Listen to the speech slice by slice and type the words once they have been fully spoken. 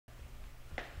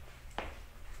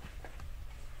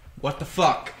What the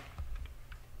fuck?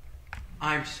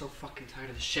 I'm so fucking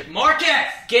tired of this shit. Marcus!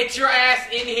 Get your ass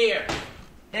in here!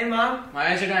 Hey, Mom.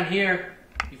 My eyes are down here,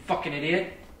 you fucking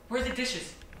idiot. Where are the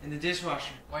dishes? In the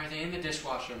dishwasher. Why are they in the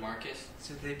dishwasher, Marcus?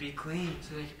 So they'd be clean.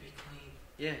 So they could be clean.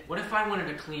 Yeah. What if I wanted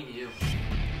to clean you?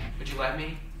 Would you let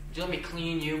me? Would you let me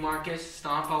clean you, Marcus?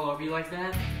 Stomp all over you like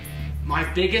that?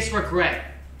 My biggest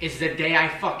regret is the day I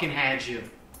fucking had you.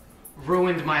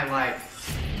 Ruined my life.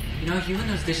 You know, you and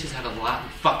those dishes have a lot in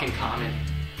fucking common.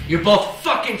 You're both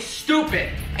fucking stupid!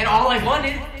 And all I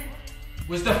wanted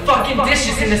was the fucking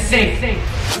dishes in the sink.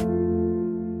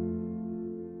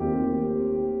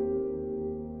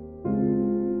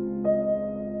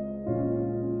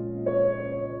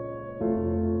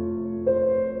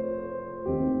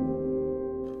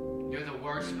 You're the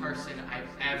worst person I've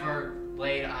ever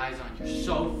laid eyes on. You're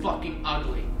so fucking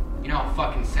ugly. You know how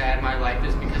fucking sad my life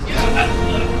is because you.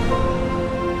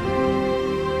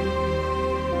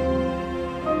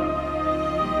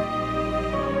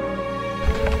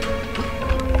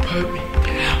 Put me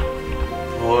down.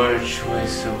 Poor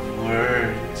choice of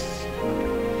words.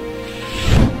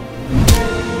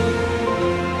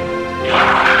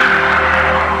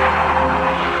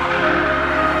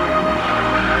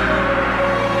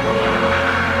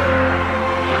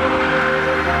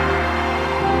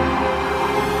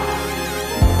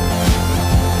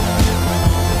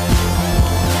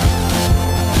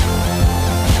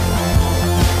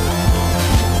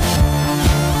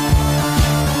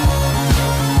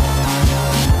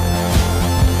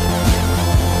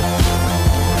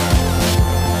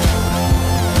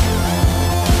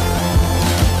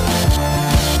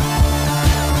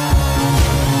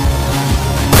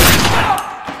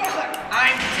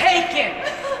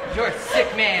 You're a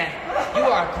sick man. You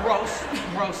are a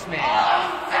gross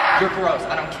man. You're gross.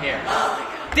 I don't care.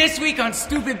 This week on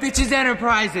Stupid Bitches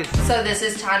Enterprises. So this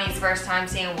is Tani's first time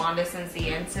seeing Wanda since the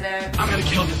incident. I'm gonna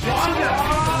kill this bitch. Wanda!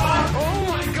 Oh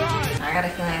my god! I got a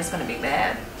feeling it's gonna be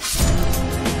bad.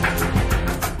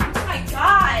 Oh my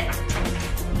god!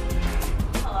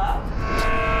 Hello?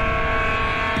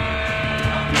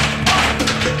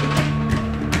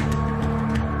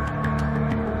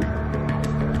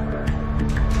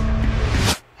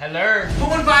 Hello? Who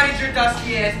invited your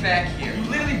dusty ass back here? You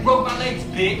literally broke my legs,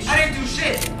 bitch. I didn't do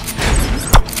shit.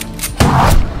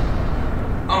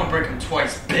 I'm gonna break them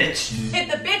twice, bitch. If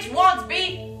the bitch wants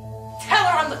beef, tell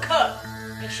her I'm the cook.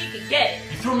 And she can get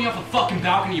it. You threw me off a fucking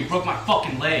balcony, you broke my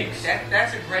fucking legs.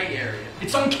 That's a gray area.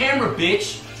 It's on camera,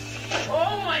 bitch.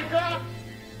 Oh my god!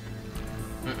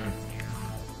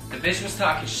 The bitch was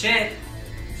talking shit,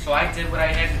 so I did what I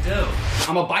had to do.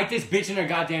 I'm gonna bite this bitch in her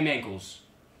goddamn ankles.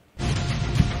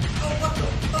 What the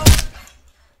fuck?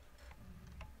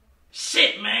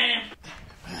 Shit, man!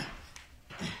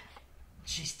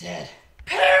 She's dead.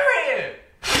 Period!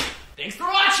 Thanks for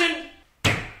watching!